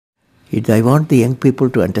I want the young people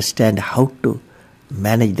to understand how to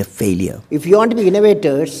manage the failure. If you want to be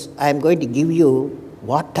innovators, I am going to give you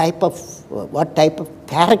what type of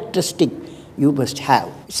characteristic you must have.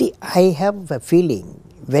 See, I have a feeling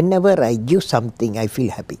whenever I give something, I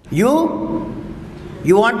feel happy. You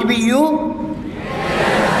want to be you?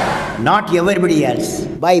 Not everybody else.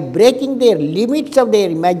 By breaking their limits of their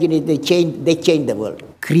imagination, they change the world.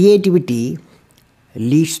 Creativity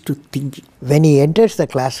leads to thinking. When he enters the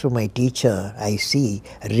classroom, my teacher, I see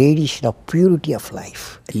a radiation of purity of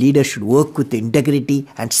life. A leader should work with integrity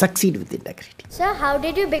and succeed with integrity. Sir, how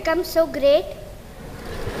did you become so great?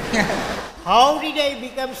 How did I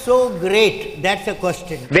become so great? That's the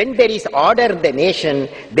question. When there is order in the nation,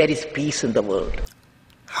 there is peace in the world.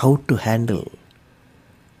 How to handle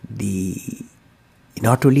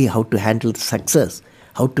not only how to handle the success,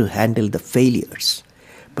 how to handle the failures.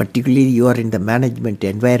 Particularly you are in the management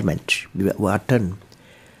environment, Wharton.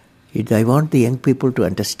 I want the young people to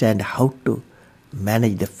understand how to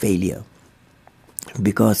manage the failure.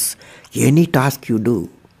 Because any task you do,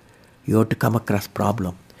 you have to come across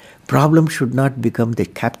problem. Problem should not become the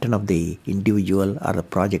captain of the individual or the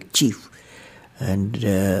project chief. And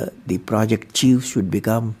the project chief should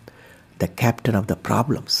become the captain of the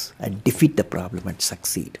problems and defeat the problem and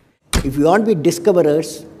succeed. If you want to be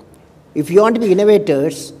discoverers, if you want to be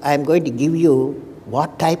innovators, I am going to give you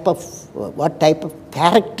what type of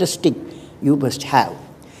characteristic you must have.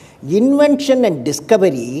 Invention and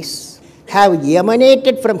discoveries have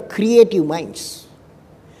emanated from creative minds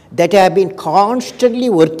that have been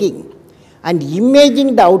constantly working and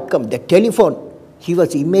imagining the outcome. The telephone, he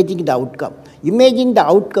was imagining the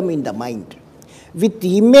outcome in the mind. With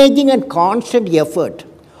imaging and constant effort,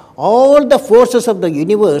 all the forces of the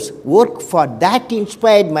universe work for that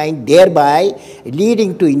inspired mind, thereby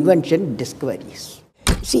leading to invention and discoveries.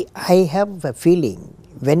 See, I have a feeling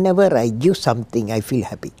whenever I give something, I feel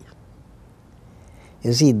happy.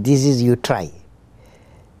 You see, this is you try.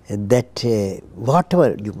 That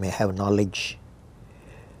whatever you may have knowledge,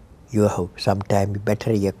 you have sometimes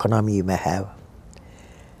better economy you may have.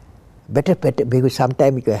 Better, because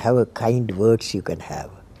sometimes you have a kind words you can have.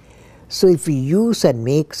 So if you use and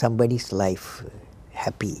make somebody's life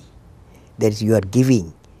happy, that is you are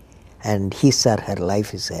giving, and his or her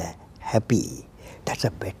life is happy, that's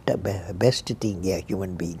a best thing a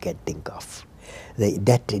human being can think of.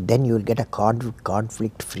 Then you will get a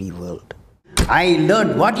conflict-free world.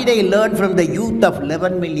 What did I learn from the youth of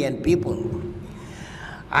 11 million people?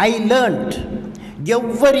 I learned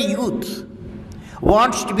every youth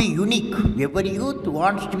wants to be unique. Every youth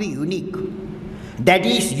wants to be unique. That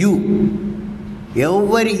is you.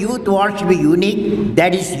 Every youth wants to be unique.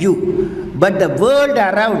 That is you. But the world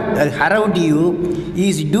around you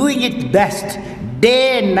is doing its best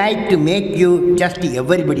day and night to make you just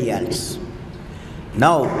everybody else.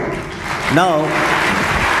 Now,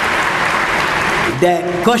 the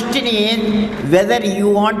question is whether you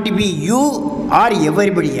want to be you or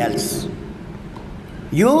everybody else.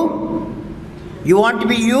 You want to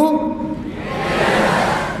be you?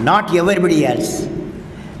 Not everybody else.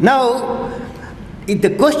 Now, if the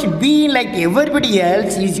question being like everybody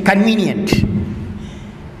else is convenient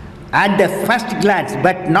at the first glance,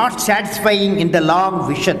 but not satisfying in the long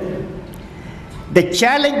vision. The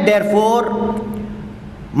challenge, therefore,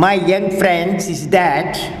 my young friends, is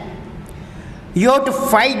that you have to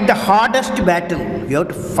fight the hardest battle. You have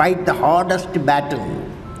to fight the hardest battle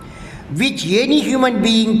which any human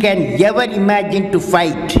being can ever imagine to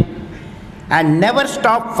fight, and never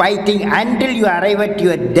stop fighting until you arrive at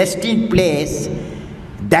your destined place.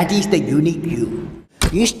 That is the unique you.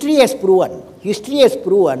 History has proven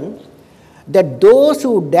that those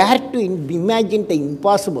who dare to imagine the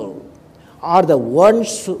impossible are the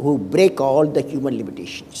ones who break all the human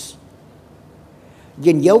limitations.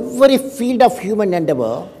 In every field of human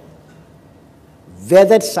endeavor,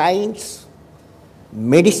 whether science,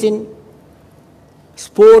 medicine,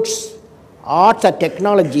 sports, arts or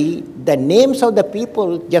technology, the names of the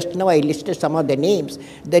people, just now I listed some of the names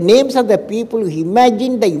of the people who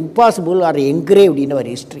imagined the impossible are engraved in our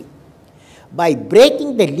history. By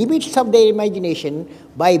breaking the limits of their imagination,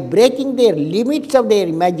 they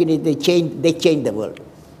change the world.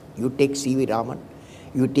 You take C.V. Raman,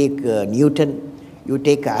 you take Newton, you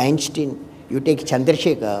take Einstein, you take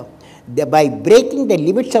Chandrasekhar. By breaking the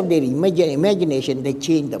limits of their imagination, they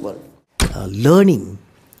change the world.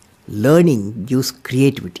 Learning gives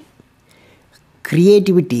creativity.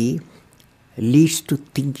 Creativity leads to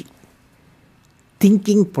thinking.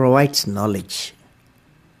 Thinking provides knowledge.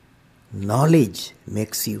 Knowledge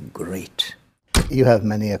makes you great. You have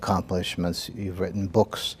many accomplishments. You've written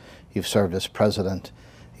books. You've served as president.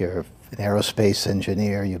 You're an aerospace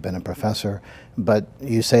engineer, you've been a professor, but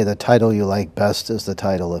you say the title you like best is the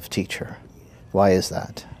title of teacher. Why is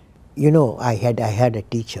that? You know, I had a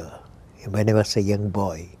teacher when I was a young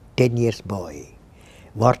boy, 10 years boy,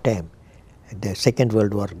 wartime, the Second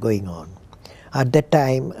World War going on. At that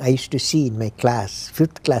time, I used to see in my class,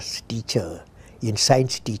 5th class teacher, in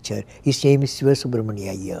science teacher, his name is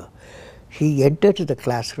Sivasubramania Iyer. He entered the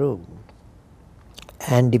classroom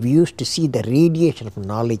and we used to see the radiation of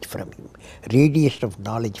knowledge from him,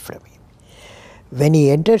 When he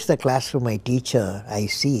enters the classroom, my teacher, I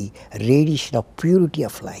see a radiation of purity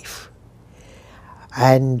of life.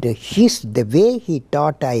 And the way he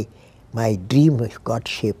taught, my dream got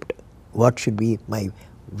shaped. What should be my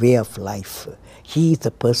way of life? He is the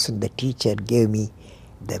person, the teacher gave me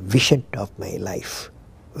the vision of my life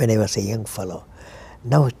when I was a young fellow.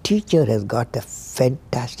 Now a teacher has got a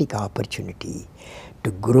fantastic opportunity to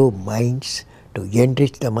grow minds, to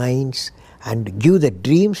enrich the minds, and give the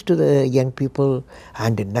dreams to the young people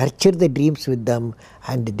and nurture the dreams with them,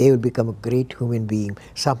 and they will become a great human being.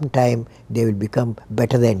 Sometime they will become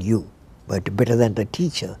better than you, but better than the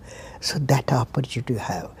teacher. So that opportunity you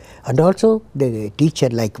have. And also the teacher,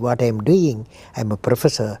 like what I am doing, I am a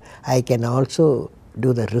professor, I can also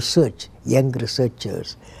do the research. Young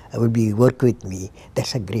researchers will work with me.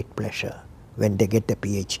 That's a great pleasure when they get the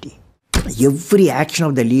PhD. Every action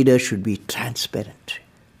of the leader should be transparent.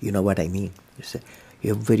 You know what I mean? That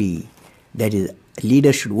is,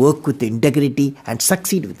 leader should work with integrity and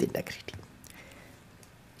succeed with integrity.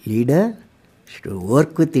 Leader should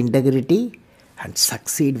work with integrity and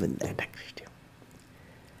succeed with integrity.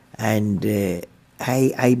 And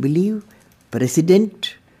I believe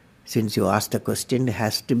President, since you asked the question,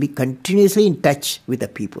 has to be continuously in touch with the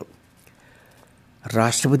people.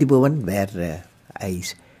 Rashtrapati Bhavan, where I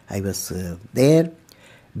was there,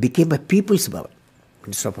 became a People's Bhavan.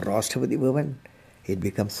 Instead of Rashtrapati Bhavan, it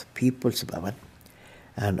becomes People's Bhavan.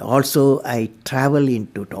 And also I travel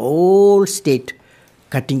into the whole state,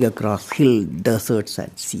 cutting across hill, deserts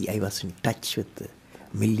and sea. I was in touch with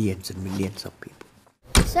millions and millions of people.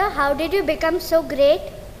 Sir, how did you become so great?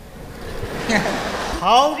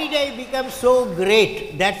 How did I become so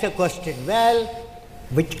great? That's the question. Well,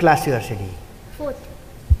 which class you are studying? 4th.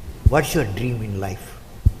 What's your dream in life?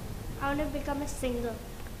 I want to become a singer.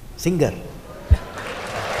 Singer?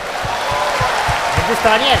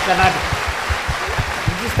 Hindustani or Carnatic?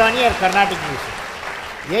 Hindustani or Carnatic music?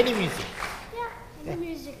 Any music? Yeah, any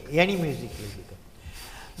music. Any music will become.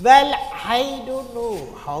 Well, I don't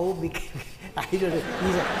know how became. I don't know.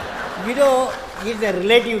 You know, it's a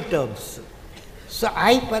relative terms. So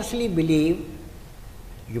I personally believe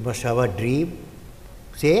you must have a dream.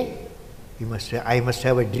 Say, I must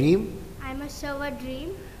have a dream. I must have a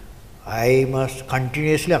dream. I must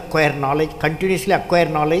continuously acquire knowledge.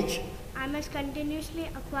 I must continuously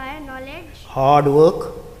acquire knowledge. Hard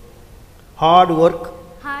work. Hard work.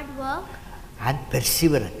 And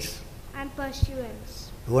perseverance. And pursuance.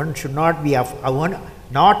 One should not be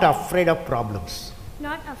not afraid of problems.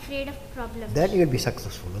 Not afraid of problems. Then you will be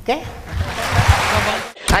successful, okay?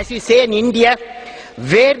 As we say in India,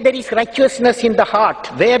 where there is righteousness in the heart,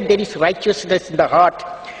 there is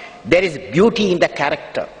beauty in the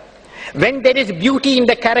character. When there is beauty in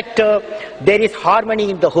the character, there is harmony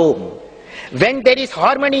in the home. When there is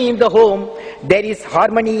harmony in the home, there is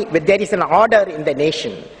an order in the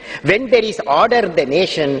nation. When there is order in the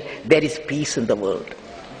nation, there is peace in the world.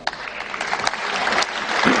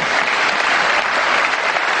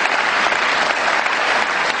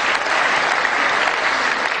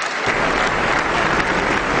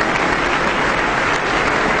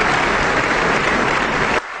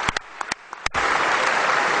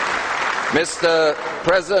 Mr.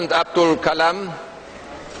 President Abdul Kalam,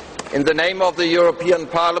 in the name of the European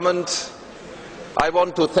Parliament, I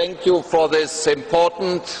want to thank you for this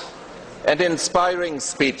important and inspiring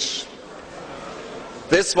speech.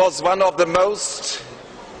 This was one of the most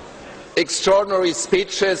extraordinary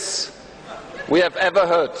speeches we have ever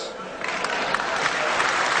heard.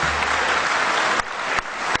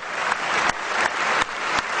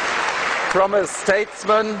 From a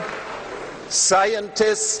statesman,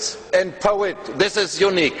 scientist and poet, this is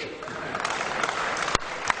unique.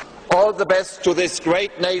 All the best to this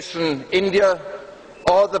great nation, India.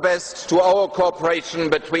 All the best to our cooperation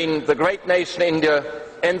between the great nation, India,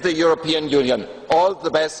 and the European Union. All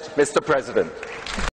the best, Mr. President.